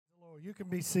You can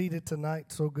be seated tonight.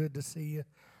 So good to see you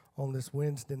on this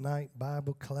Wednesday night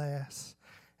Bible class.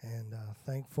 And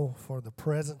thankful for the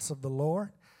presence of the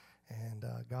Lord. And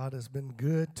God has been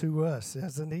good to us,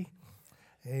 hasn't He?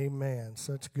 Amen.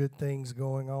 Such good things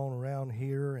going on around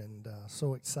here, and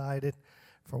so excited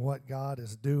for what God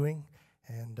is doing.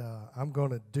 And I'm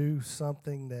going to do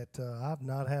something that I've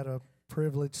not had a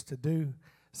privilege to do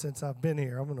since I've been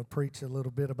here. I'm going to preach a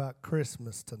little bit about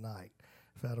Christmas tonight,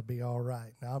 if that'll be all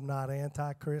right. Now, I'm not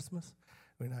anti-Christmas.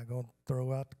 We're not going to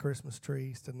throw out the Christmas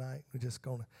trees tonight. We're just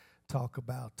going to talk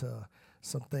about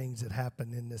some things that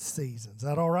happen in this season. Is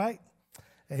that all right?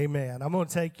 Amen. I'm going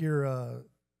to take you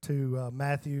to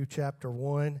Matthew chapter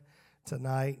 1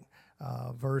 tonight,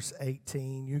 verse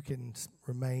 18. You can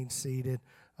remain seated.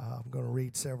 I'm going to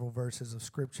read several verses of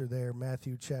Scripture there.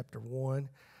 Matthew chapter 1,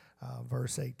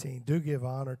 verse 18. Do give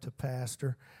honor to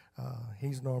Pastor.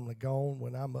 He's normally gone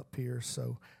when I'm up here,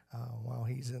 so while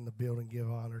he's in the building, give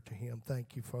honor to him.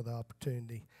 Thank you for the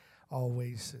opportunity.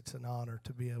 Always, it's an honor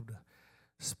to be able to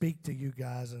speak to you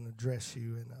guys and address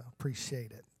you, and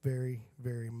appreciate it very,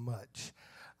 very much.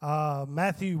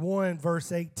 Matthew 1,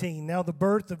 verse 18. Now the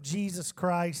birth of Jesus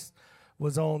Christ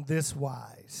was on this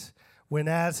wise. When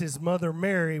as his mother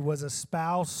Mary was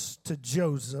espoused to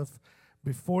Joseph,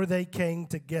 before they came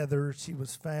together, she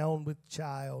was found with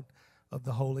child of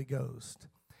the Holy Ghost.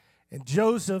 And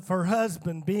Joseph, her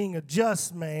husband, being a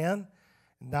just man,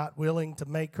 not willing to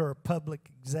make her a public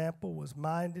example, was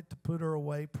minded to put her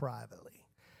away privately.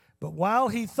 But while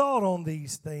he thought on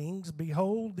these things,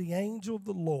 behold, the angel of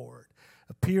the Lord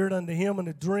appeared unto him in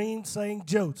a dream, saying,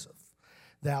 Joseph,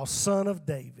 thou son of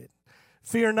David,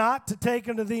 fear not to take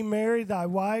unto thee Mary thy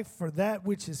wife, for that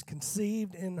which is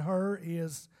conceived in her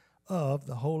is of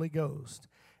the Holy Ghost.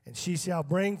 And she shall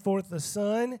bring forth a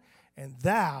son, and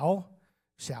thou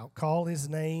shalt call his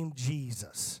name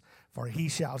Jesus, for he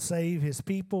shall save his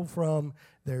people from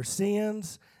their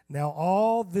sins. Now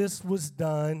all this was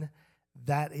done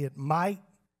that it might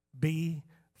be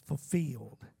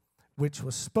fulfilled, which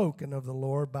was spoken of the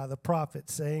Lord by the prophet,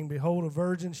 saying, Behold, a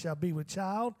virgin shall be with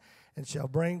child, and shall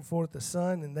bring forth a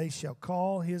son, and they shall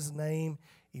call his name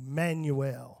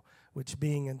Emmanuel, which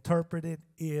being interpreted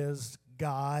is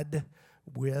God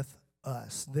with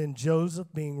us. Then Joseph,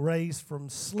 being raised from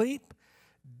sleep,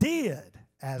 did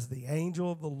as the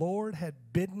angel of the Lord had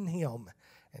bidden him,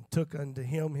 and took unto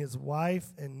him his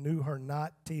wife, and knew her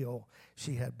not till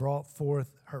she had brought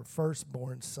forth her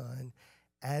firstborn son,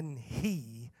 and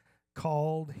he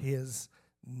called his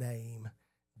name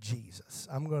Jesus.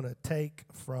 I'm going to take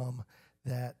from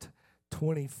that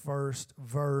 21st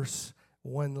verse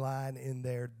one line in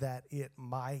there, that it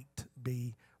might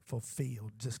be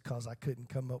fulfilled, just because I couldn't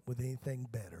come up with anything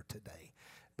better today,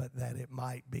 but that it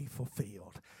might be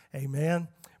fulfilled. Amen.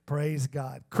 Praise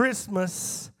God.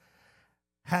 Christmas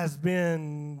has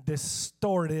been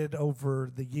distorted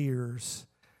over the years,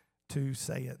 to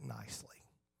say it nicely.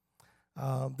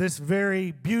 This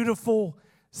very beautiful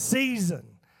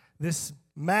season, this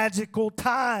magical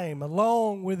time,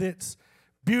 along with its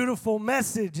beautiful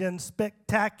message and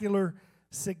spectacular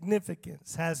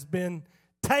significance, has been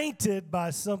tainted by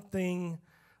something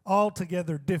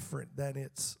altogether different than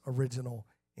its original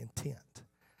intent.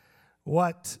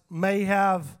 What may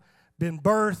have been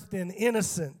birthed in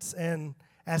innocence and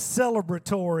as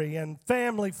celebratory and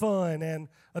family fun and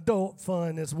adult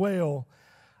fun as well,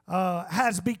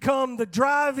 has become the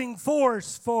driving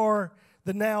force for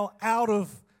the now out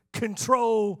of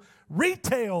control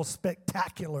retail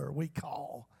spectacular we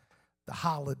call the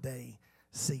holiday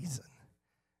season.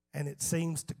 And it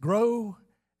seems to grow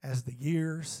as the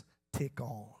years tick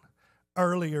on.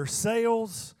 Earlier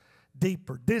sales,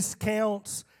 deeper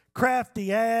discounts,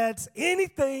 crafty ads,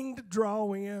 anything to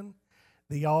draw in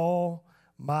the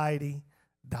almighty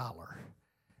dollar.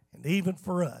 And even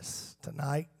for us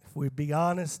tonight, if we be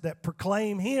honest, that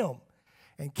proclaim Him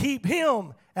and keep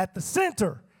Him at the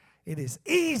center, it is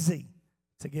easy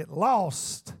to get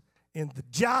lost in the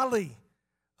jolly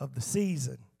of the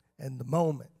season and the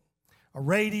moment. Our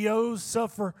radios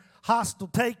suffer hostile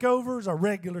takeovers. Our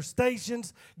regular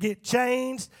stations get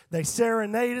changed. They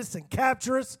serenade us and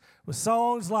capture us with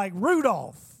songs like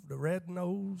Rudolph the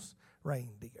Red-Nosed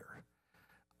Reindeer.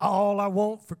 All I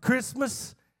want for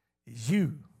Christmas is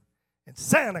you, and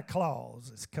Santa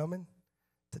Claus is coming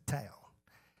to town.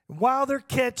 And while they're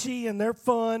catchy and they're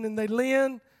fun and they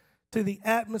lend to the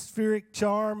atmospheric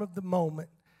charm of the moment,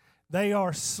 they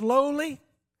are slowly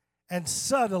and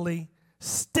subtly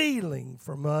stealing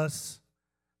from us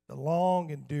the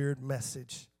long-endured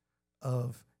message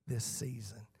of this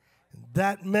season. And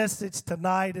that message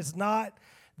tonight is not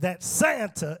that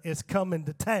Santa is coming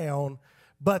to town,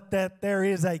 but that there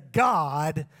is a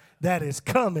God that is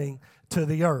coming to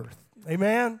the earth.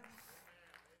 Amen?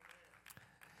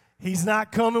 He's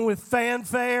not coming with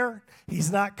fanfare.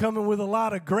 He's not coming with a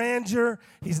lot of grandeur.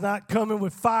 He's not coming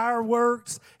with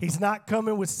fireworks. He's not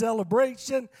coming with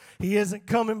celebration. He isn't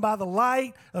coming by the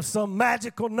light of some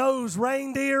magical nose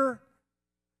reindeer,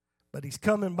 but he's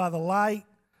coming by the light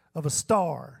of a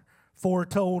star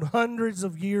foretold hundreds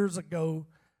of years ago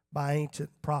by ancient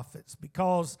prophets.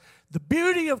 Because the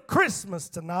beauty of Christmas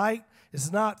tonight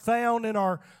is not found in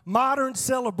our modern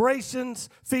celebrations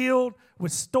filled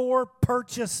with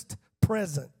store-purchased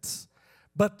presents.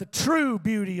 But the true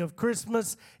beauty of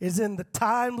Christmas is in the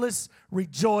timeless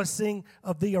rejoicing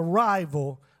of the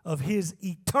arrival of his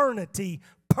eternity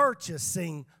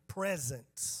purchasing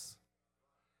presence.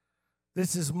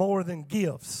 This is more than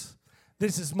gifts.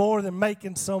 This is more than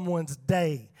making someone's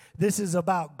day. This is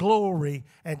about glory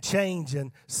and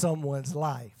changing someone's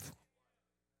life.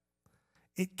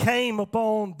 It came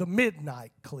upon the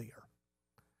midnight clear,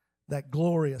 that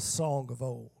glorious song of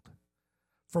old,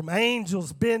 from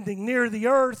angels bending near the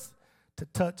earth to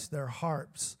touch their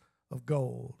harps of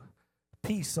gold.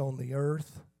 Peace on the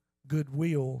earth,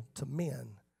 goodwill to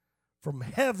men, from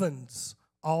heaven's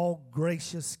all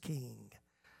gracious King.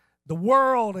 The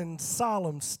world in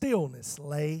solemn stillness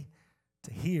lay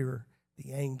to hear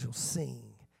the angels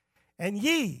sing. And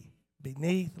ye,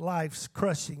 beneath life's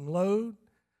crushing load,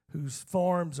 whose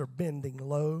forms are bending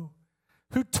low,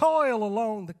 who toil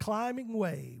along the climbing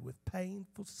way with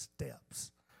painful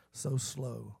steps so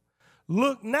slow,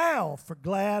 look now, for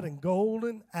glad and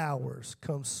golden hours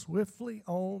come swiftly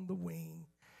on the wing,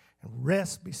 and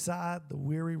rest beside the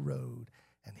weary road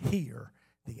and hear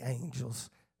the angels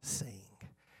sing.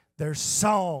 Their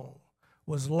song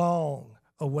was long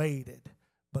awaited,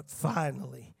 but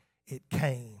finally it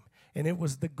came. And it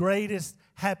was the greatest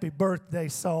happy birthday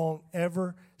song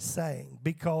ever sang,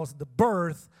 because the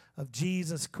birth of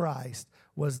Jesus Christ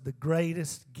was the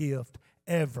greatest gift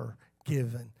ever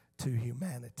given to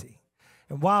humanity.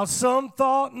 And while some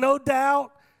thought, no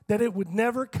doubt, that it would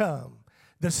never come,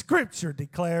 the scripture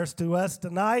declares to us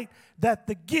tonight that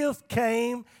the gift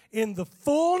came in the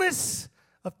fullness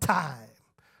of time,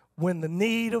 when the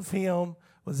need of him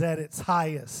was at its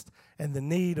highest and the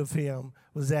need of him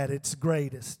was at its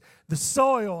greatest. The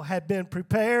soil had been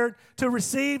prepared to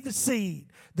receive the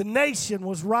seed. The nation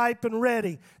was ripe and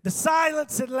ready. The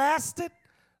silence had lasted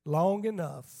long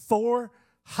enough,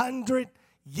 400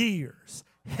 years.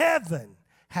 Heaven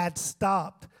had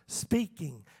stopped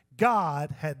speaking.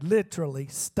 God had literally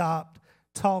stopped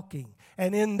talking.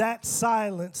 And in that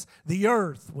silence, the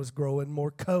earth was growing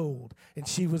more cold, and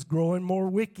she was growing more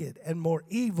wicked and more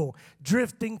evil,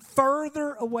 drifting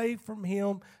further away from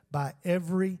him by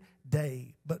every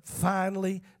day. But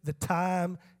finally, the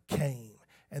time came,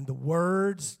 and the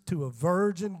words to a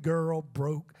virgin girl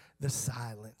broke the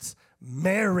silence.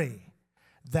 Mary,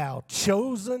 thou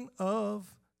chosen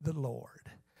of the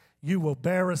Lord, you will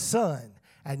bear a son,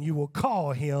 and you will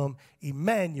call him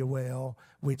Emmanuel,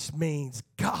 which means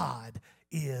God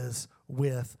is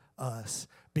with us.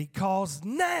 Because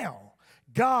now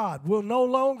God will no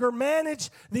longer manage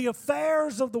the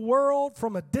affairs of the world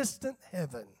from a distant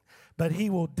heaven, but he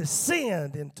will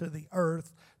descend into the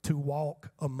earth to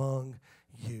walk among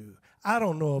you. I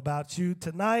don't know about you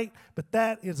tonight, but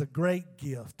that is a great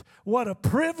gift. What a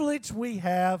privilege we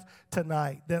have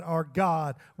tonight that our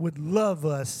God would love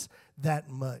us that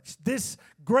much. This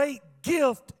great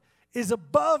gift is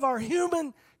above our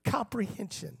human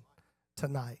comprehension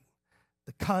tonight.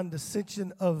 The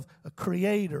condescension of a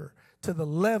creator to the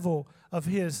level of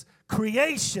his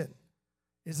creation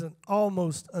is an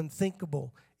almost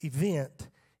unthinkable event,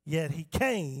 yet he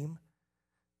came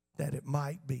that it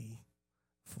might be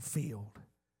fulfilled.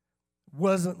 It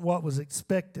wasn't what was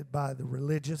expected by the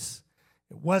religious.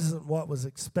 It wasn't what was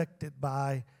expected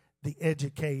by the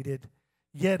educated,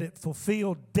 yet it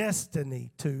fulfilled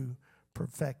destiny to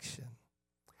perfection.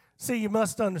 See, you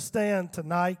must understand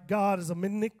tonight, God is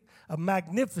a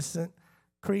magnificent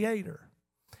creator.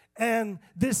 And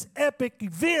this epic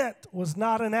event was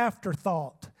not an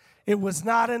afterthought. It was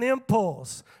not an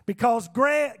impulse, because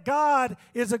God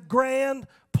is a grand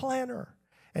planner,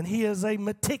 and he is a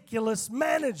meticulous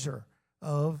manager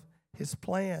of his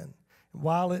plan.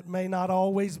 While it may not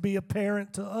always be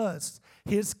apparent to us,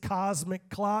 his cosmic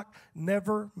clock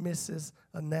never misses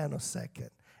a nanosecond.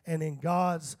 And in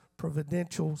God's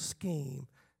providential scheme,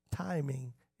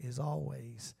 timing is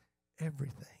always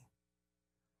everything.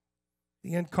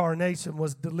 The incarnation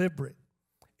was deliberate.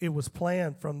 It was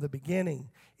planned from the beginning.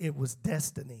 It was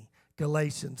destiny.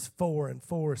 Galatians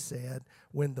 4:4 said,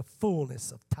 when the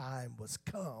fullness of time was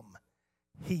come,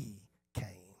 he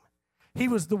came. He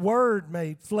was the Word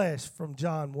made flesh from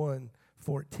John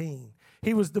 1:14.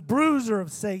 He was the bruiser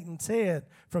of Satan's head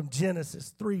from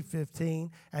Genesis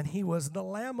 3:15. And he was the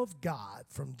Lamb of God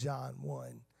from John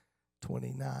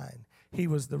 1:29. He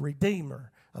was the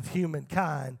Redeemer of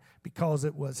humankind because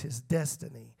it was his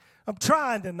destiny. I'm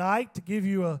trying tonight to give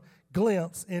you a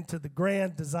glimpse into the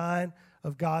grand design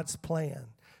of God's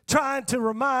plan. Trying to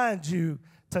remind you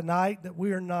tonight that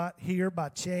we are not here by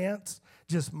chance,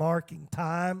 just marking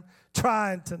time.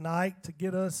 Trying tonight to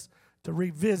get us to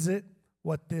revisit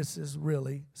what this is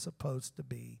really supposed to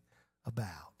be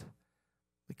about.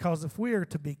 Because if we are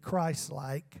to be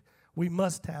Christ-like, we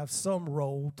must have some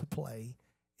role to play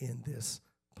in this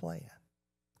plan.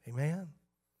 Amen?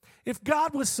 If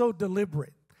God was so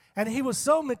deliberate and he was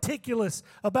so meticulous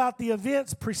about the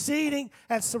events preceding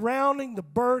and surrounding the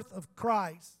birth of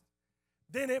Christ,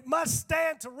 then it must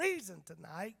stand to reason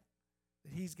tonight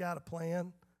that he's got a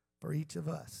plan for each of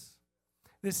us.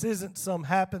 This isn't some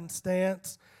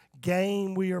happenstance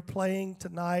game we are playing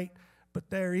tonight, but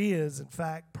there is, in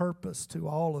fact, purpose to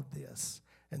all of this,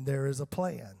 and there is a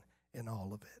plan in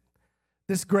all of it.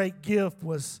 This great gift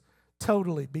was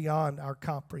totally beyond our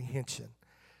comprehension,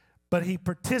 but he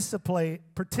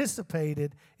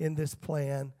participated in this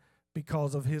plan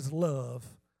because of his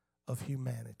love of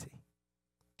humanity.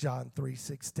 John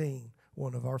 3:16,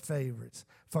 one of our favorites.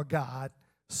 For God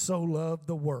so loved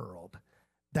the world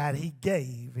that he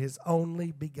gave his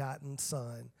only begotten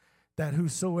Son, that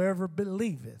whosoever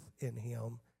believeth in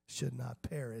him should not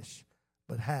perish,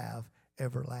 but have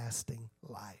everlasting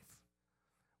life.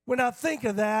 When I think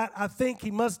of that, I think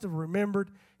he must have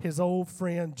remembered his old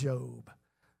friend Job,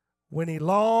 when he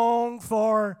longed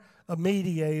for a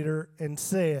mediator and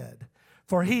said,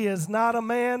 for he is not a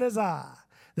man as I,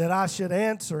 that I should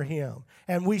answer him,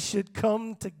 and we should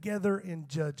come together in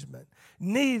judgment.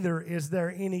 Neither is there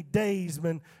any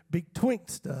daysman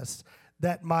betwixt us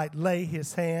that might lay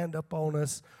his hand upon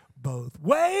us both.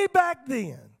 Way back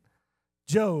then,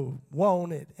 Job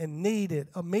wanted and needed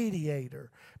a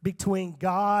mediator between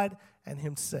God and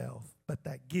himself, but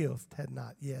that gift had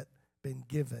not yet been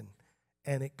given,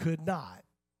 and it could not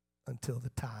until the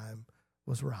time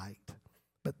was right.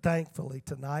 But thankfully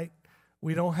tonight,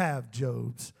 we don't have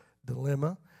Job's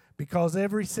dilemma, because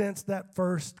ever since that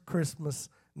first Christmas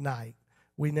night,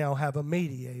 we now have a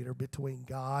mediator between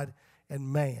God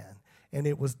and man, and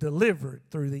it was delivered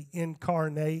through the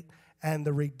incarnate and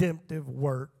the redemptive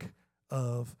work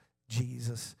of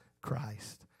Jesus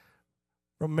Christ.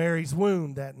 From Mary's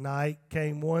womb that night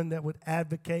came one that would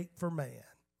advocate for man.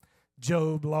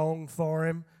 Job longed for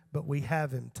him, but we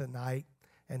have him tonight,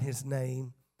 and his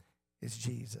name is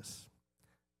Jesus.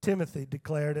 Timothy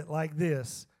declared it like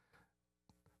this,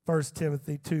 1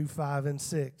 Timothy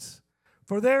 2:5-6.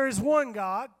 For there is one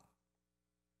God,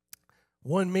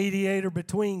 one mediator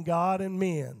between God and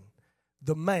men,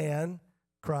 the man,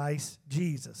 Christ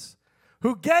Jesus,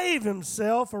 who gave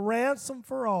himself a ransom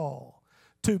for all,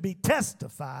 to be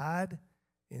testified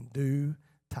in due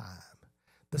time.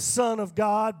 The Son of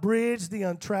God bridged the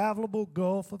untravelable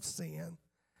gulf of sin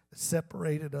that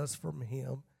separated us from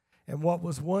him, and what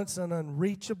was once an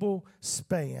unreachable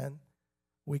span,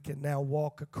 we can now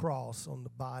walk across on the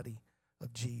body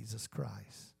of Jesus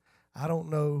Christ. I don't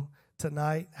know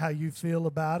tonight how you feel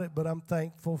about it, but I'm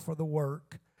thankful for the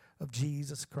work of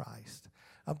Jesus Christ.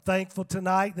 I'm thankful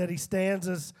tonight that he stands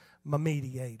as my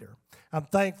mediator. I'm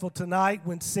thankful tonight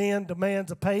when sin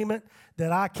demands a payment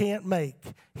that I can't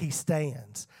make, he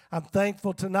stands. I'm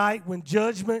thankful tonight when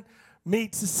judgment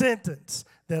meets a sentence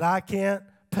that I can't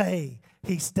pay,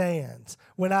 he stands.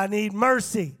 When I need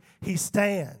mercy, he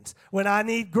stands. When I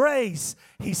need grace,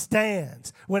 he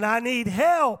stands. When I need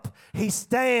help, he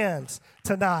stands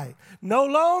tonight. No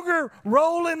longer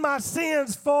rolling my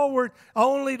sins forward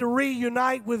only to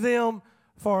reunite with them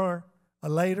for a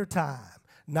later time.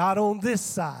 Not on this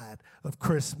side of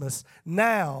Christmas.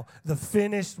 Now the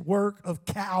finished work of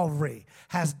Calvary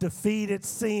has defeated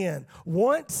sin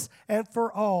once and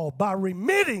for all by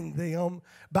remitting them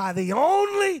by the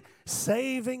only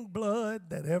saving blood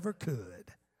that ever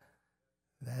could,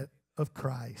 that of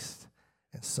Christ.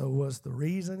 And so was the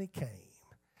reason he came,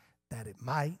 that it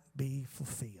might be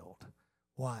fulfilled.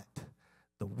 What?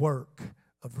 The work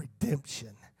of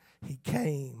redemption. He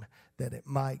came that it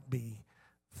might be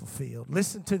fulfilled.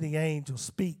 Listen to the angel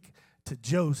speak to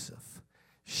Joseph.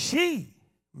 She,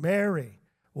 Mary,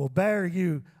 will bear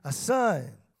you a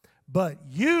son, but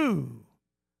you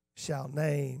shall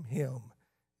name him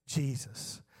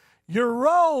Jesus. Your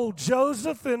role,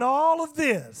 Joseph, in all of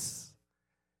this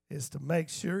is to make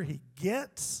sure he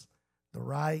gets the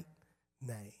right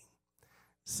name.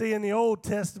 See, in the Old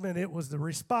Testament, it was the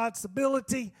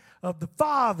responsibility of the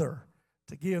father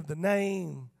to give the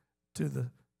name to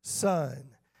the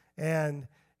son. And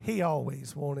he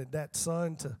always wanted that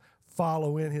son to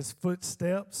follow in his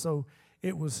footsteps. So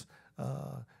it was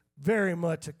very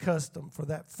much accustomed for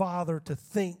that father to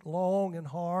think long and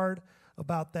hard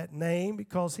about that name,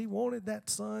 because he wanted that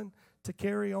son to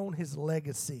carry on his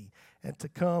legacy and to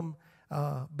come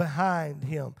behind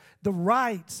him. The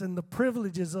rights and the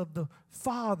privileges of the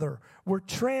father were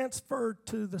transferred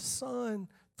to the son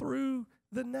through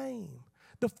the name.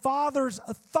 The father's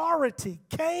authority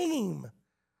came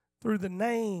through the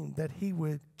name that he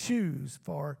would choose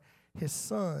for his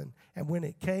son. And when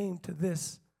it came to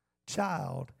this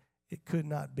child, it could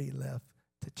not be left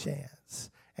to chance.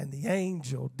 And the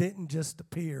angel didn't just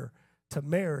appear to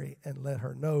Mary and let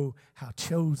her know how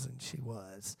chosen she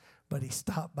was, but he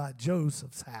stopped by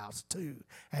Joseph's house too.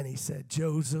 And he said,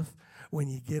 Joseph, when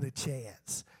you get a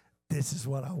chance, this is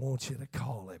what I want you to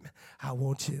call him. I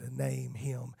want you to name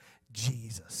him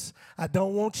Jesus. I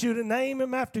don't want you to name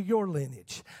him after your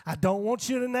lineage. I don't want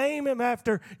you to name him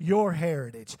after your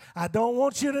heritage. I don't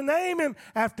want you to name him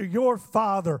after your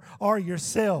father or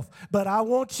yourself. But I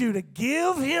want you to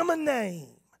give him a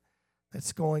name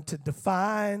that's going to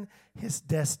define his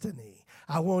destiny.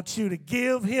 I want you to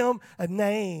give him a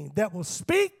name that will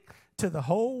speak to the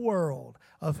whole world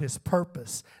of his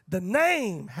purpose. The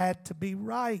name had to be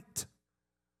right,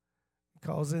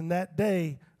 because in that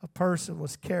day, a person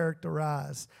was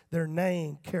characterized, their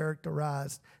name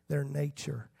characterized their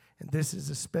nature. And this is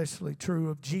especially true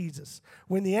of Jesus.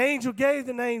 When the angel gave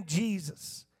the name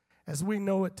Jesus, as we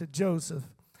know it, to Joseph,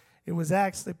 it was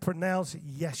actually pronounced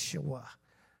Yeshua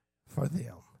for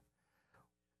them.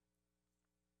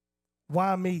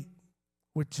 Why meet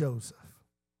with Joseph?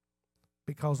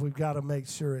 Because we've got to make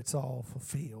sure it's all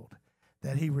fulfilled,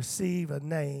 that he receive a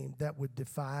name that would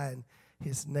define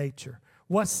his nature.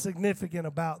 What's significant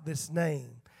about this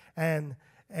name? And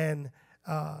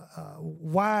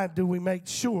why do we make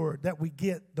sure that we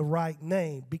get the right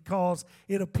name? Because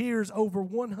it appears over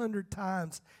 100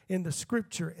 times in the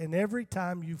Scripture, and every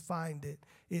time you find it,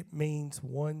 it means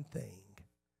one thing: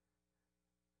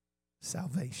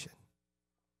 salvation.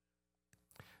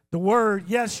 The word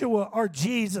Yeshua, or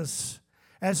Jesus,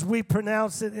 as we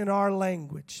pronounce it in our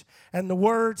language, and the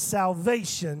word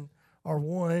salvation are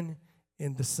one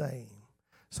in the same.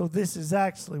 So this is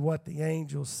actually what the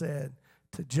angel said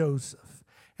to Joseph.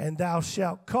 And thou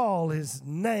shalt call his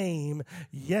name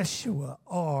Yeshua,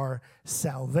 or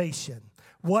salvation.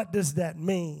 What does that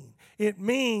mean? It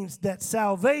means that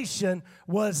salvation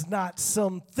was not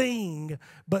something,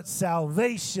 but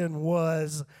salvation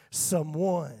was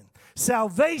someone.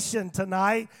 Salvation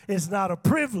tonight is not a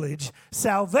privilege.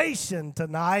 Salvation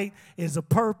tonight is a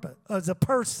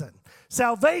person.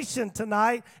 Salvation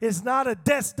tonight is not a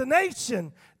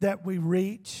destination that we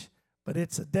reach, but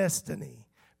it's a destiny,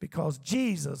 because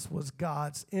Jesus was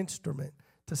God's instrument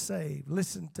to save.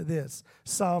 Listen to this.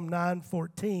 Psalm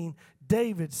 9:14,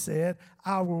 David said,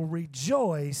 I will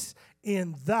rejoice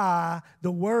in thy,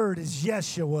 the word is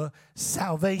Yeshua,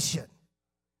 salvation.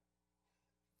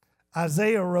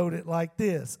 Isaiah wrote it like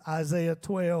this, Isaiah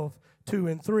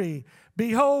 12:2-3.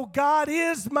 Behold, God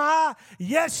is my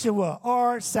Yeshua,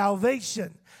 or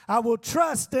salvation. I will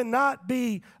trust and not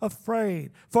be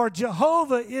afraid. For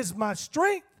Jehovah is my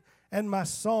strength and my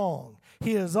song.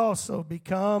 He has also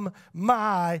become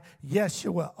my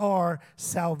Yeshua, or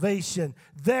salvation.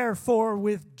 Therefore,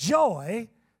 with joy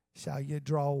shall you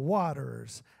draw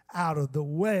waters out of the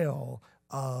well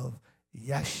of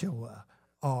Yeshua,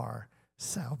 or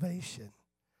salvation.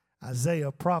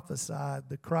 Isaiah prophesied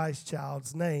the Christ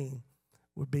child's name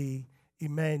would be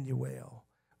Emmanuel,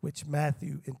 which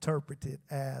Matthew interpreted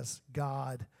as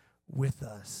God with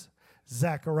us.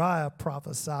 Zechariah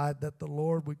prophesied that the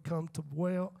Lord would come to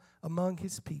dwell among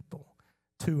his people.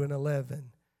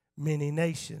 2:11, many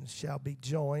nations shall be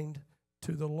joined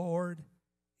to the Lord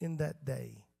in that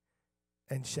day,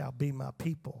 and shall be my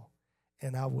people,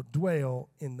 and I will dwell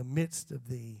in the midst of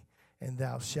thee, and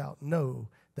thou shalt know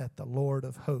that the Lord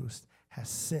of hosts has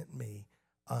sent me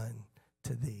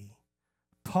unto thee.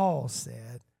 Paul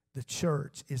said the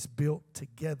church is built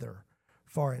together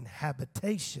for an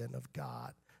habitation of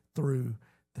God through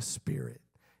the Spirit.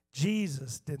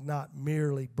 Jesus did not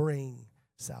merely bring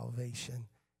salvation,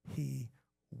 he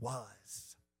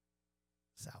was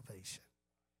salvation.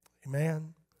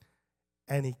 Amen?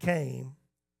 And he came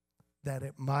that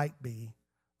it might be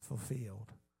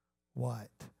fulfilled. What?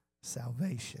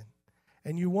 Salvation.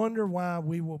 And you wonder why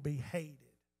we will be hated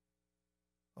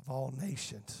of all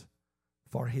nations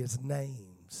for his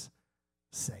name's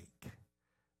sake.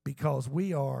 Because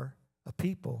we are a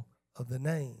people of the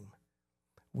name.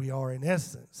 We are, in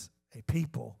essence, a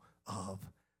people of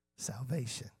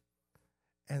salvation.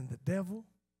 And the devil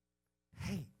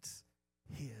hates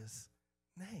his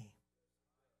name.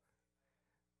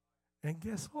 And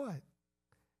guess what?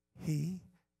 He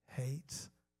hates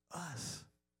us.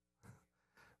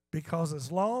 Because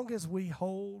as long as we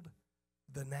hold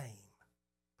the name,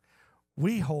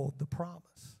 we hold the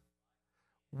promise.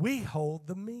 We hold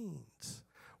the means.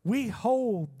 We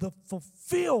hold the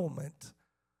fulfillment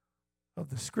of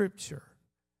the Scripture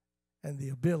and the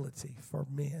ability for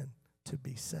men to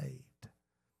be saved.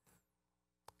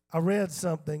 I read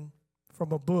something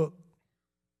from a book.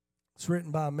 It's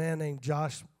written by a man named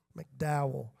Josh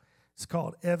McDowell. It's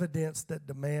called Evidence That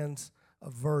Demands a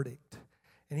Verdict.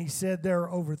 And he said there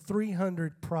are over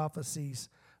 300 prophecies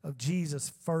of Jesus'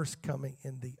 first coming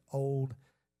in the Old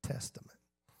Testament.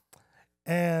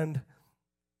 And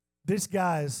this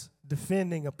guy is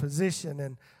defending a position,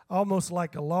 and almost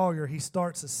like a lawyer, he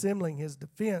starts assembling his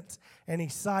defense, and he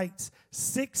cites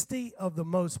 60 of the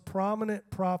most prominent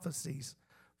prophecies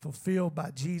fulfilled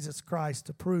by Jesus Christ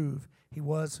to prove he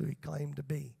was who he claimed to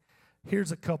be.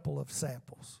 Here's a couple of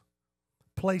samples.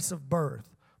 Place of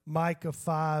birth, Micah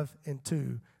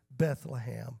 5:2,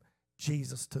 Bethlehem.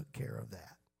 Jesus took care of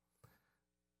that.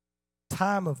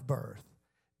 Time of birth,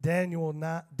 Daniel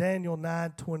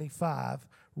 9:25,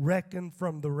 reckoned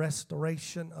from the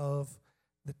restoration of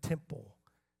the temple.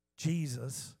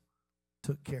 Jesus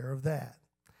took care of that.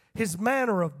 His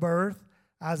manner of birth,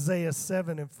 Isaiah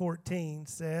 7:14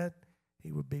 said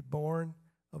he would be born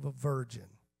of a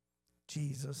virgin.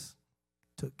 Jesus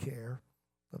took care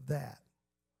of that.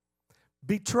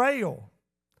 Betrayal,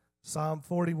 Psalm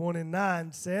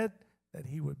 41:9 said that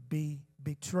he would be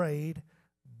betrayed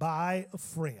by a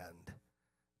friend.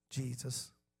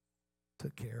 Jesus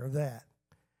took care of that.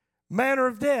 Manner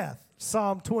of death,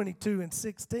 Psalm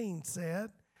 22:16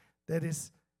 said that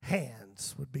his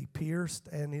hands would be pierced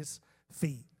and his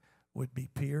feet would be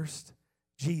pierced.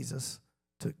 Jesus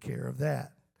took care of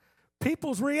that.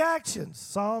 People's reactions,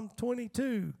 Psalm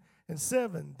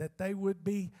 22:7, that they would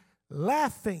be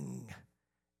laughing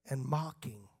and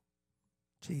mocking.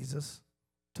 Jesus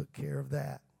took care of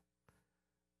that.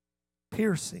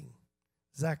 Piercing,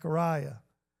 Zechariah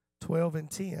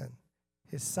 12:10,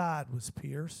 his side was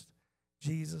pierced.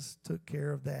 Jesus took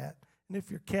care of that. And if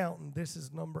you're counting, this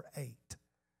is number 8.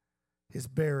 His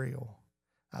burial,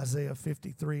 Isaiah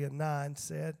 53:9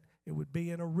 said it would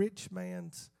be in a rich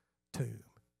man's tomb.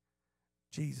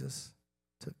 Jesus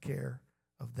took care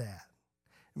of that.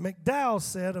 McDowell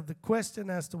said of the question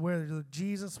as to whether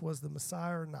Jesus was the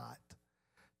Messiah or not,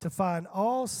 to find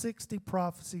all 60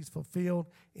 prophecies fulfilled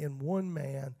in one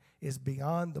man is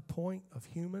beyond the point of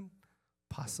human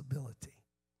possibility.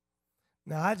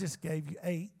 Now, I just gave you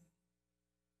 8.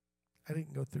 I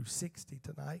didn't go through 60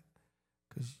 tonight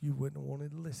because you wouldn't have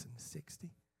wanted to listen to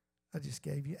 60. I just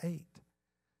gave you 8.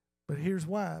 But here's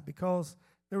why. Because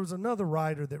there was another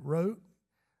writer that wrote,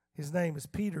 his name is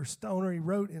Peter Stoner. He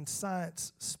wrote in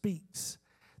Science Speaks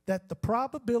that the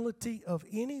probability of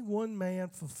any one man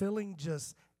fulfilling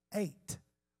just 8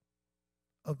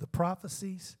 of the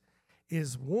prophecies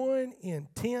is 1 in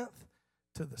 10th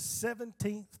to the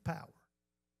 17th power.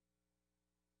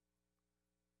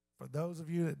 For those of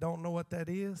you that don't know what that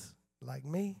is, like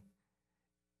me,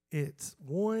 it's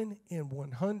 1 in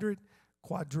 100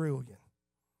 quadrillion.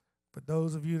 For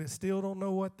those of you that still don't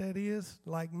know what that is,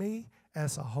 like me,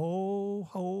 that's a whole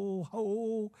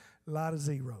lot of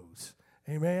zeros.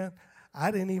 Amen?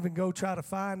 I didn't even go try to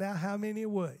find out how many it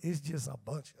was. It's just a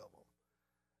bunch of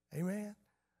them. Amen?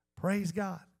 Praise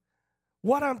God.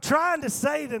 What I'm trying to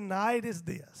say tonight is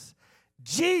this.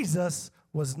 Jesus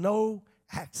was no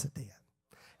accident.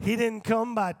 He didn't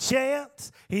come by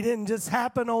chance. He didn't just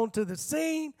happen onto the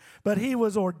scene, but he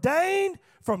was ordained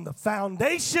from the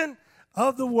foundation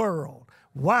of the world.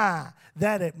 Why?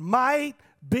 That it might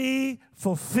be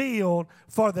fulfilled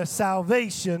for the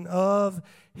salvation of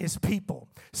his people.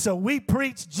 So we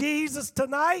preach Jesus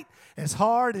tonight as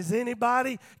hard as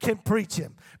anybody can preach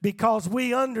him, because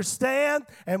we understand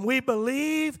and we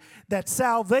believe that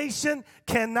salvation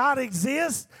cannot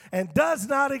exist and does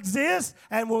not exist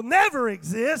and will never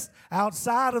exist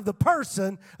outside of the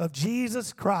person of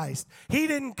Jesus Christ. He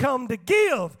didn't come to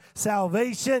give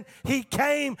salvation. He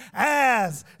came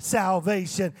as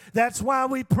salvation. That's why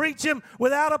we preach him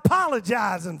without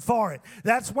apologizing for it.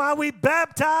 That's why we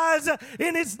baptize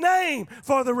in his name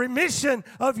for the remission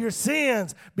of your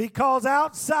sins, because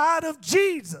outside of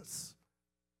Jesus,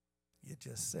 you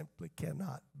just simply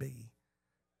cannot be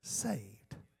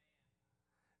saved.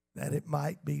 that it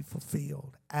might be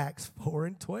fulfilled. Acts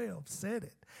 4:12 said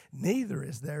it. Neither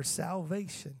is there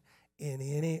salvation in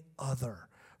any other,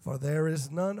 for there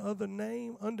is none other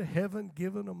name under heaven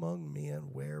given among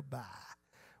men whereby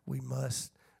we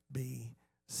must be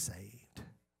saved.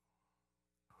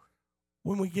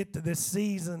 When we get to this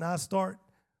season, I start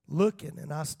looking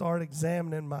and I start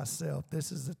examining myself.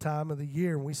 This is the time of the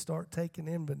year and we start taking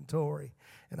inventory.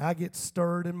 And I get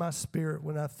stirred in my spirit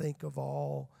when I think of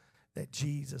all that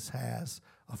Jesus has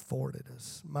afforded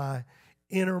us. My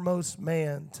innermost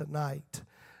man tonight,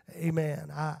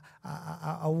 amen,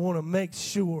 I want to make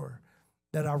sure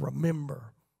that I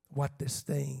remember what this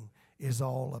thing is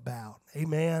all about.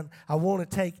 Amen. I want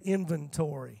to take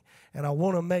inventory and I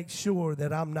want to make sure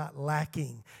that I'm not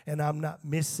lacking and I'm not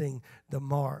missing the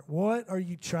mark. What are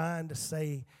you trying to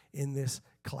say in this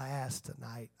class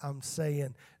tonight? I'm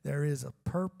saying there is a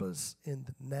purpose in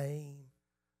the name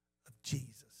of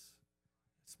Jesus.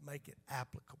 Let's make it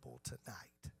applicable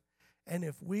tonight. And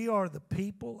if we are the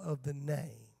people of the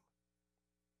name,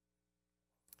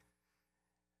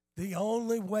 the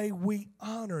only way we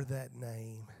honor that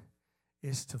name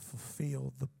is to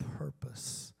fulfill the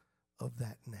purpose of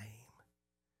that name.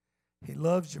 He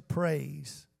loves your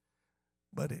praise,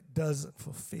 but it doesn't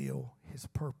fulfill his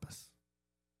purpose.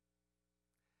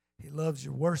 He loves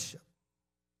your worship,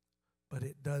 but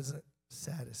it doesn't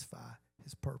satisfy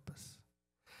his purpose.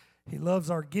 He loves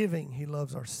our giving, he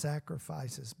loves our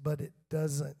sacrifices, but it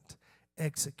doesn't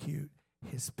execute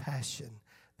his passion.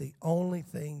 The only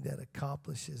thing that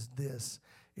accomplishes this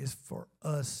is for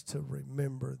us to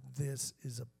remember this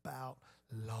is about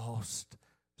lost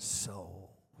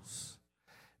souls.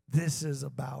 This is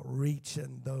about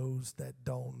reaching those that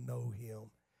don't know him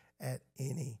at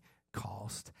any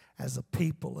cost. As a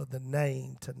people of the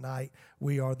name tonight,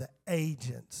 we are the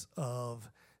agents of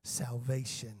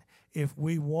salvation. If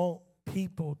we want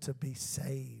people to be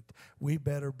saved, we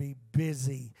better be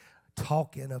busy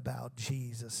talking about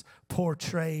Jesus,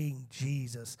 portraying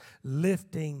Jesus,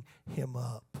 lifting him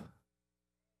up.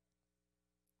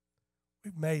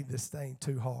 We've made this thing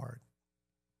too hard.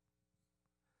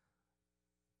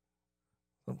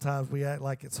 Sometimes we act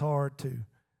like it's hard to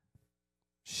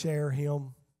share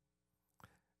him.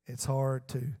 It's hard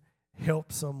to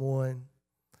help someone.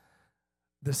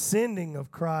 The sending of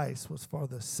Christ was for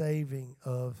the saving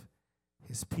of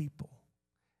his people.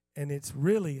 And it's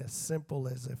really as simple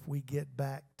as if we get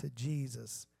back to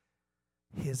Jesus,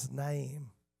 his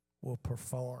name will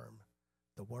perform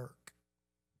the work.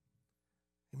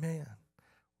 Amen.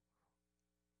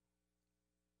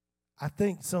 I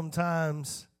think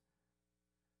sometimes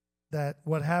that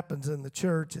what happens in the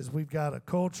church is we've got a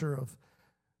culture of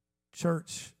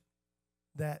church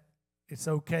that it's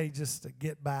okay just to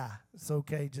get by. It's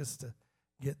okay just to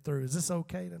get through. Is this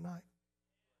okay tonight?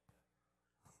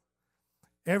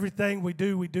 Everything we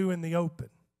do in the open.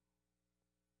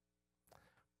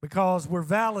 Because we're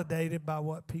validated by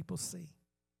what people see.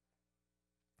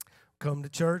 Come to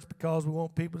church because we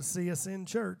want people to see us in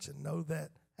church and know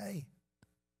that, hey,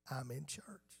 I'm in church.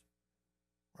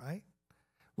 Right?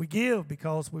 We give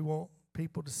because we want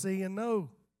people to see and know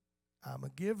I'm a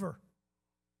giver.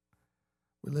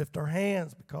 We lift our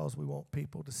hands because we want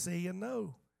people to see and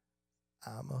know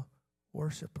I'm a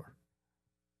worshiper.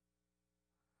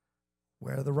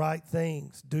 Wear the right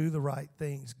things, do the right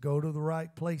things, go to the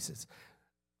right places.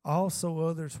 Also,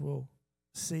 others will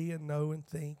see and know and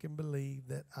think and believe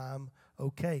that I'm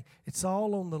okay. It's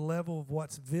all on the level of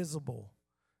what's visible,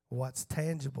 what's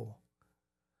tangible.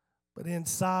 But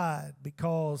inside,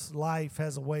 because life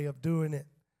has a way of doing it,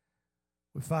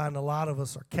 we find a lot of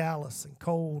us are callous and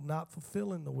cold, not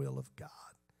fulfilling the will of God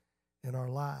in our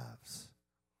lives.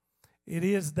 It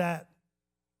is that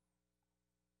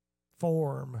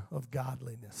form of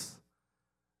godliness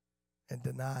and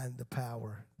denying the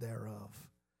power thereof.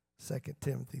 2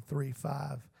 Timothy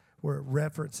 3:5, where it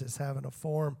references having a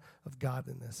form of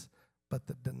godliness, but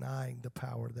the denying the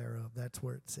power thereof. That's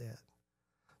where it's at.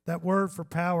 That word for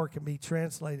power can be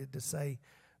translated to say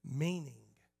meaning.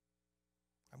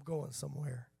 I'm going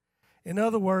somewhere. In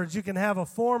other words, you can have a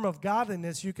form of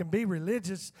godliness, you can be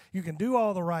religious, you can do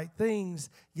all the right things,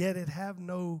 yet it have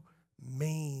no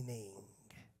meaning.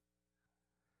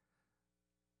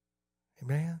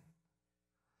 Amen?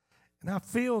 And I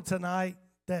feel tonight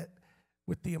that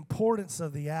with the importance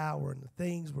of the hour and the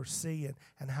things we're seeing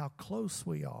and how close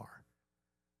we are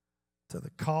to the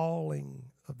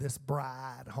calling of this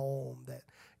bride home, that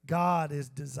God is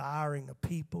desiring a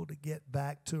people to get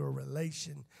back to a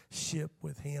relationship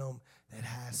with him that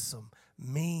has some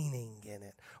meaning in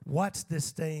it. What's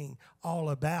this thing all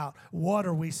about? What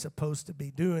are we supposed to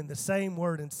be doing? The same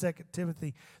word in 2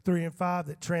 Timothy 3 and 5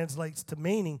 that translates to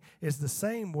meaning is the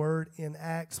same word in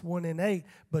Acts 1 and 8.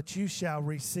 But you shall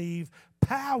receive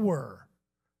power.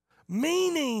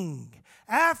 Meaning.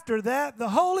 After that, the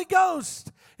Holy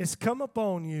Ghost is come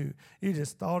upon you. You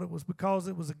just thought it was because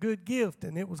it was a good gift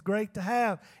and it was great to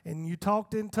have and you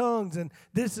talked in tongues and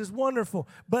this is wonderful.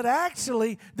 But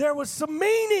actually, there was some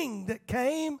meaning that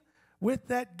came with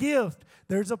that gift.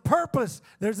 There's a purpose.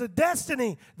 There's a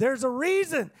destiny. There's a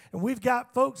reason. And we've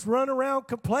got folks running around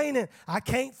complaining, I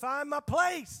can't find my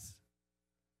place.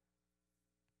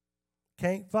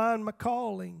 Can't find my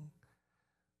calling.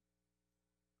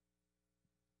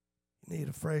 Need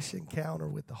a fresh encounter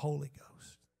with the Holy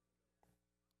Ghost.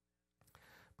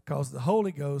 Because the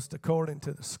Holy Ghost, according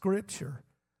to the Scripture,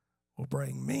 will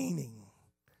bring meaning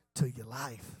to your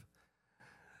life.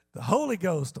 The Holy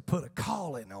Ghost will put a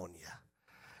calling on you.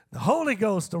 The Holy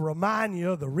Ghost will remind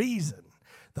you of the reason.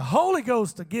 The Holy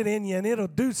Ghost will get in you and it'll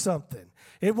do something.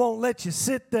 It won't let you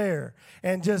sit there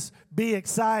and just be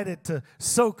excited to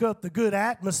soak up the good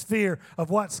atmosphere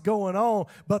of what's going on.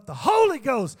 But the Holy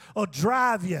Ghost will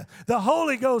drive you. The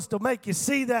Holy Ghost will make you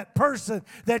see that person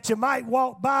that you might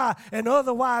walk by and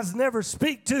otherwise never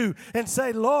speak to and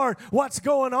say, Lord, what's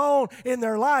going on in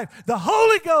their life? The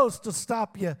Holy Ghost will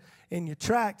stop you in your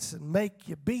tracks and make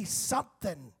you be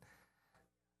something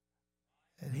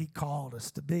that He called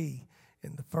us to be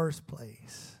in the first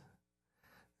place.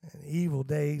 And evil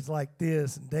days like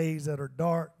this and days that are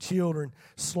dark, children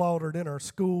slaughtered in our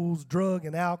schools, drug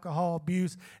and alcohol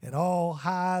abuse at all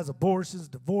highs, abortions,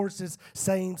 divorces,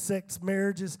 same-sex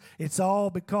marriages. It's all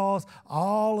because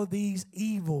all of these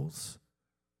evils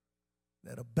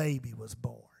that a baby was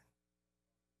born.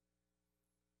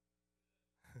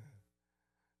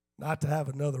 Not to have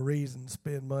another reason to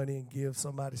spend money and give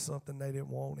somebody something they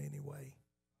didn't want anyway.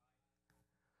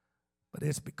 But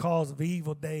it's because of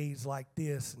evil days like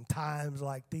this and times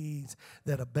like these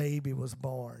that a baby was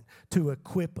born to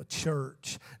equip a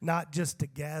church, not just to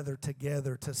gather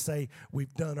together to say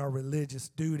we've done our religious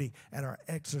duty and our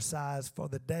exercise for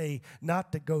the day,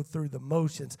 not to go through the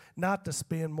motions, not to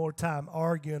spend more time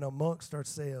arguing amongst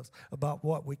ourselves about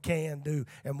what we can do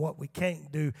and what we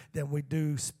can't do than we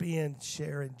do spend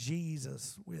sharing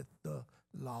Jesus with the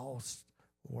lost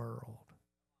world.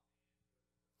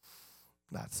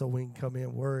 Not so we can come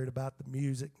in worried about the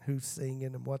music, who's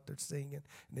singing and what they're singing,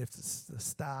 and if it's the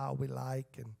style we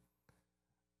like, and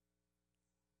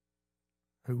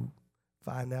who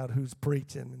find out who's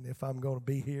preaching, and if I'm going to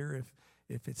be here,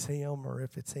 if it's him or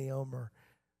if it's him or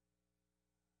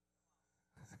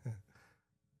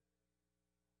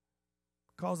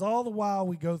because all the while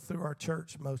we go through our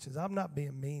church motions. I'm not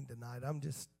being mean tonight. I'm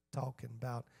just talking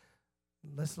about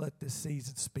let's let this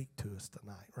season speak to us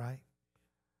tonight, right?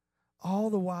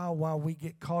 All the while we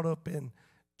get caught up in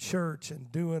church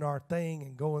and doing our thing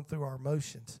and going through our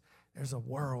motions, there's a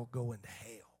world going to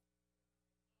hell.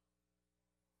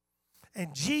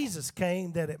 And Jesus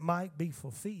came that it might be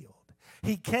fulfilled.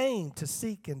 He came to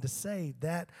seek and to save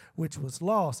that which was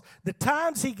lost. The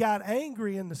times he got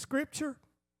angry in the Scripture,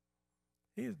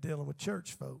 he was dealing with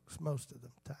church folks most of the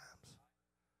times.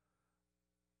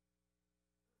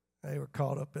 They were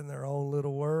caught up in their own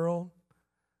little world.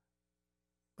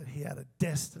 But he had a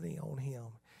destiny on him,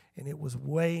 and it was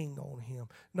weighing on him.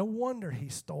 No wonder he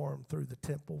stormed through the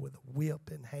temple with a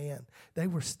whip in hand. They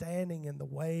were standing in the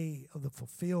way of the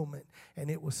fulfillment,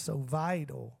 and it was so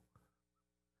vital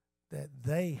that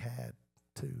they had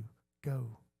to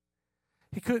go.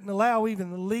 He couldn't allow even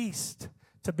the least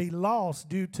to be lost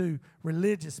due to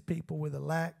religious people with a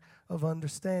lack of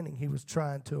understanding. He was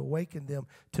trying to awaken them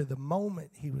to the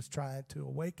moment. He was trying to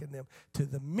awaken them to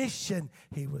the mission.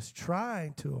 He was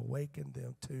trying to awaken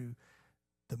them to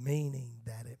the meaning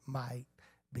that it might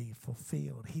be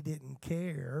fulfilled. He didn't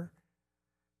care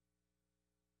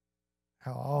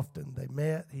how often they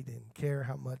met. He didn't care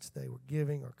how much they were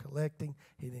giving or collecting.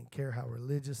 He didn't care how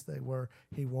religious they were.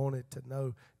 He wanted to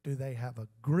know, do they have a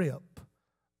grip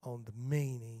on the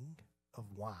meaning of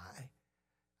why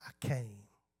I came?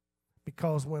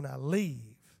 Because when I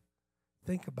leave,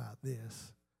 think about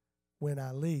this. When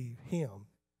I leave him,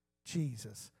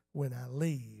 Jesus, when I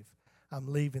leave, I'm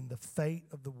leaving the fate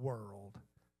of the world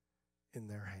in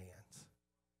their hands.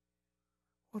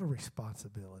 What a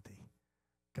responsibility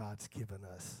God's given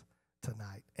us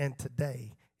tonight. And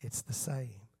today, it's the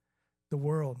same. The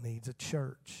world needs a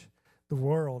church. The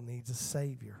world needs a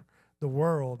Savior. The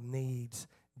world needs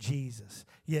Jesus.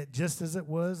 Yet just as it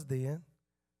was then,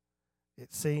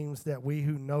 it seems that we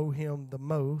who know him the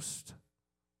most,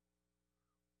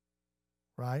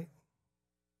 right?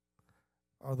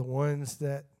 are the ones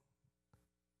that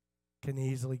can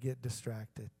easily get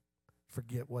distracted,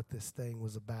 forget what this thing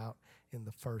was about in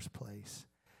the first place.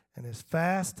 And as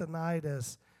fast tonight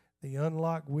as the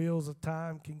unlocked wheels of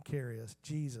time can carry us,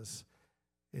 Jesus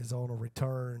is on a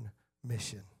return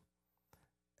mission.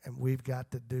 And we've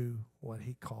got to do what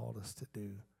he called us to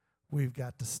do. We've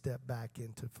got to step back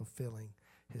into fulfilling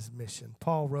his mission.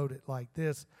 Paul wrote it like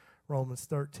this, Romans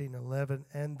 13:11,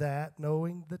 and that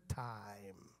knowing the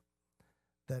time,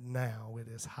 that now it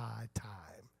is high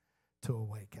time to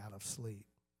awake out of sleep.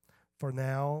 For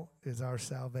now is our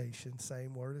salvation,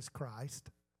 same word as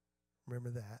Christ. Remember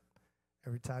that.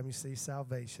 Every time you see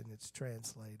salvation, it's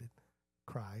translated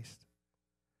Christ.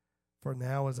 For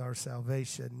now is our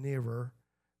salvation nearer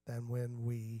than when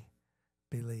we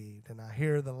believed. And I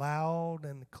hear the loud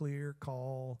and clear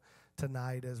call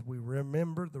tonight as we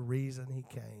remember the reason he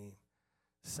came,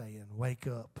 saying, wake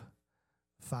up,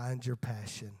 find your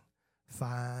passion,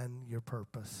 find your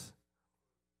purpose.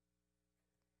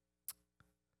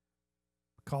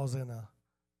 Because in a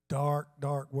dark,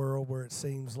 dark world where it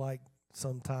seems like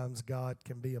sometimes God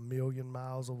can be a million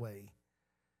miles away,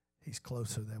 he's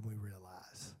closer than we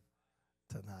realize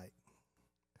tonight.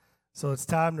 So it's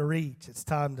time to reach, it's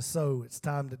time to sow, it's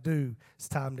time to do, it's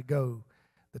time to go.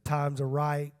 The times are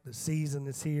right, the season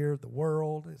is here, the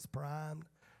world is primed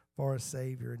for a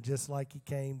Savior. And just like he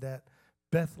came that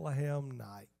Bethlehem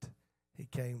night, he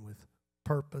came with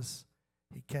purpose,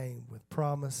 he came with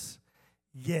promise,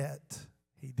 yet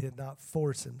he did not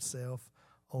force himself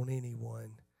on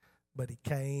anyone, but he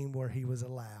came where he was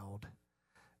allowed.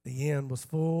 The inn was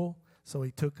full, so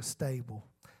he took a stable.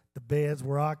 The beds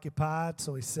were occupied,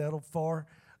 so he settled for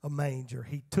a manger.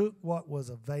 He took what was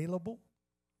available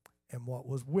and what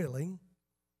was willing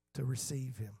to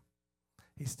receive him.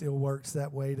 He still works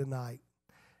that way tonight.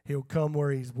 He'll come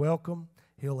where he's welcome.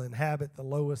 He'll inhabit the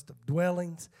lowest of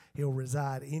dwellings. He'll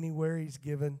reside anywhere he's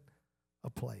given a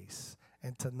place.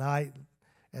 And tonight,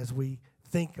 as we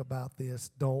think about this,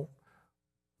 don't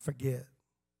forget.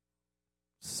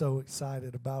 So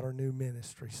excited about our new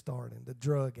ministry starting. The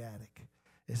drug addict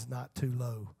is not too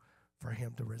low for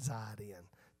him to reside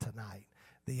in tonight.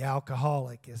 The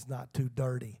alcoholic is not too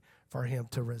dirty for him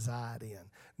to reside in.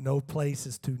 No place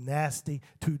is too nasty,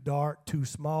 too dark, too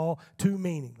small, too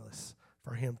meaningless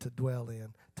for him to dwell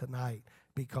in tonight,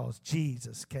 because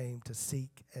Jesus came to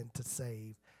seek and to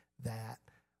save that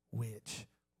which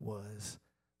was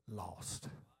lost.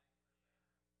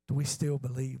 Do we still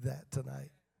believe that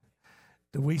tonight?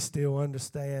 Do we still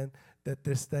understand that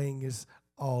this thing is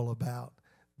all about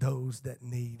those that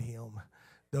need him,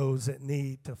 those that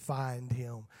need to find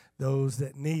him, those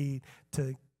that need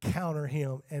to counter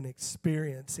him and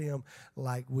experience him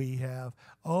like we have?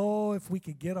 Oh, if we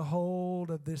could get a hold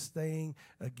of this thing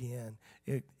again.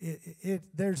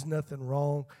 There's nothing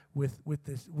wrong with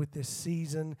this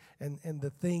season and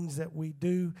the things that we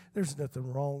do. There's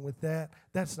nothing wrong with that.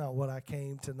 That's not what I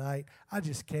came tonight. I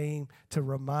just came to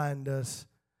remind us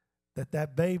that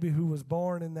that baby who was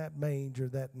born in that manger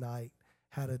that night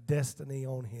had a destiny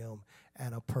on him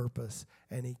and a purpose.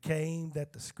 And he came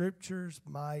that the scriptures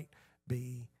might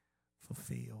be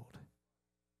fulfilled.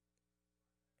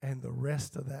 And the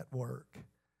rest of that work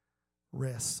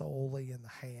rests solely in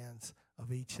the hands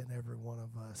of each and every one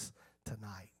of us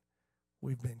tonight.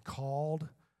 We've been called,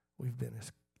 we've been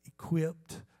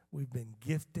equipped, we've been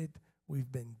gifted,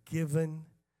 we've been given,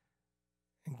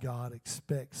 and God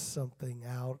expects something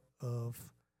out of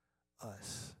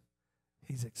us.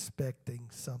 He's expecting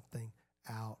something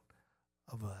out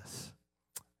of us.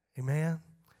 Amen?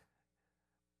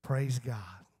 Praise God.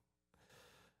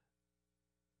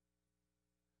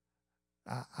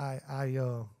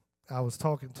 I was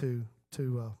talking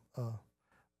to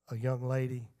a young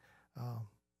lady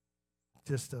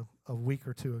just a week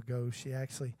or two ago. She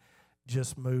actually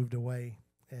just moved away,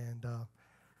 and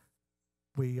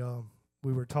we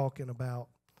were talking about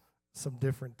some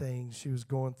different things. She was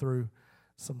going through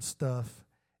some stuff,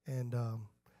 and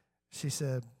she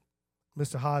said,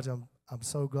 "Mr. Hodge, I'm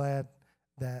so glad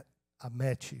that I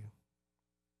met you."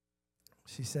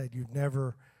 She said, "You've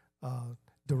never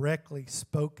directly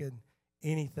spoken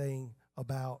anything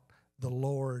about the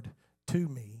Lord to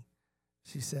me."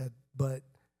 She said, "But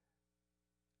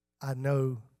I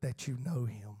know that you know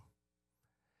him."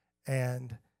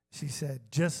 And she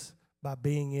said, "Just by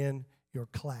being in your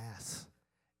class,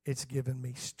 it's given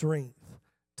me strength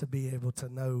to be able to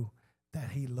know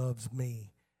that he loves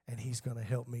me and he's going to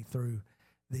help me through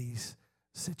these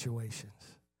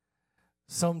situations."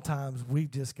 Sometimes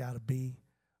we've just got to be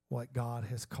what God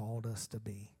has called us to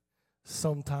be.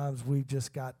 Sometimes we've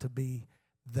just got to be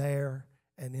there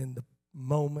and in the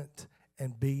moment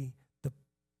and be the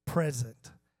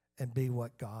present and be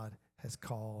what God has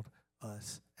called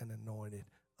us and anointed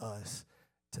us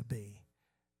to be.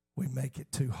 We make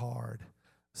it too hard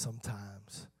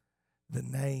sometimes. The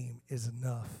name is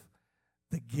enough.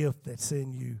 The gift that's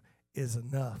in you is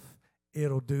enough.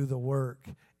 It'll do the work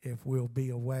if we'll be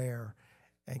aware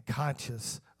and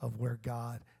conscious of where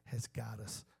God has got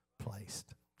us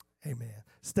placed. Amen.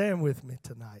 Stand with me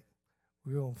tonight.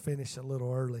 We're going to finish a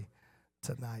little early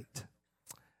tonight.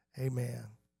 Amen.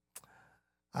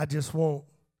 I just want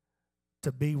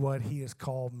to be what he has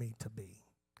called me to be.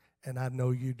 And I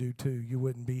know you do too. You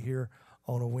wouldn't be here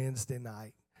on a Wednesday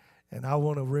night. And I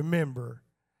want to remember,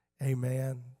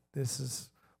 amen, this is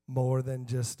more than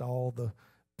just all the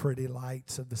pretty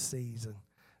lights of the season.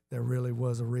 There really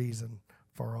was a reason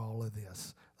for all of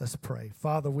this. Let's pray.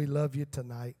 Father, we love you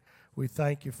tonight. We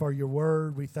thank you for your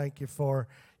word. We thank you for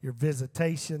your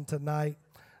visitation tonight.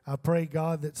 I pray,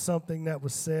 God, that something that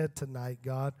was said tonight,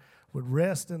 God, would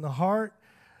rest in the heart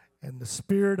and the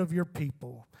spirit of your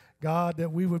people. God,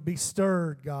 that we would be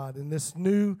stirred, God, in this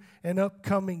new and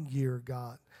upcoming year,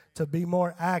 God, to be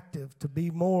more active, to be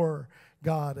more,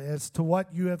 God, as to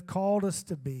what you have called us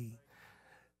to be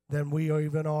than we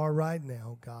even are right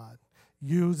now, God.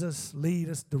 Use us, lead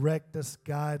us, direct us,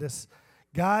 guide us.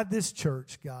 Guide this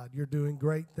church, God. You're doing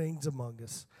great things among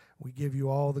us. We give you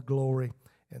all the glory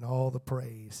and all the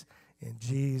praise. In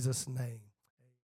Jesus' name.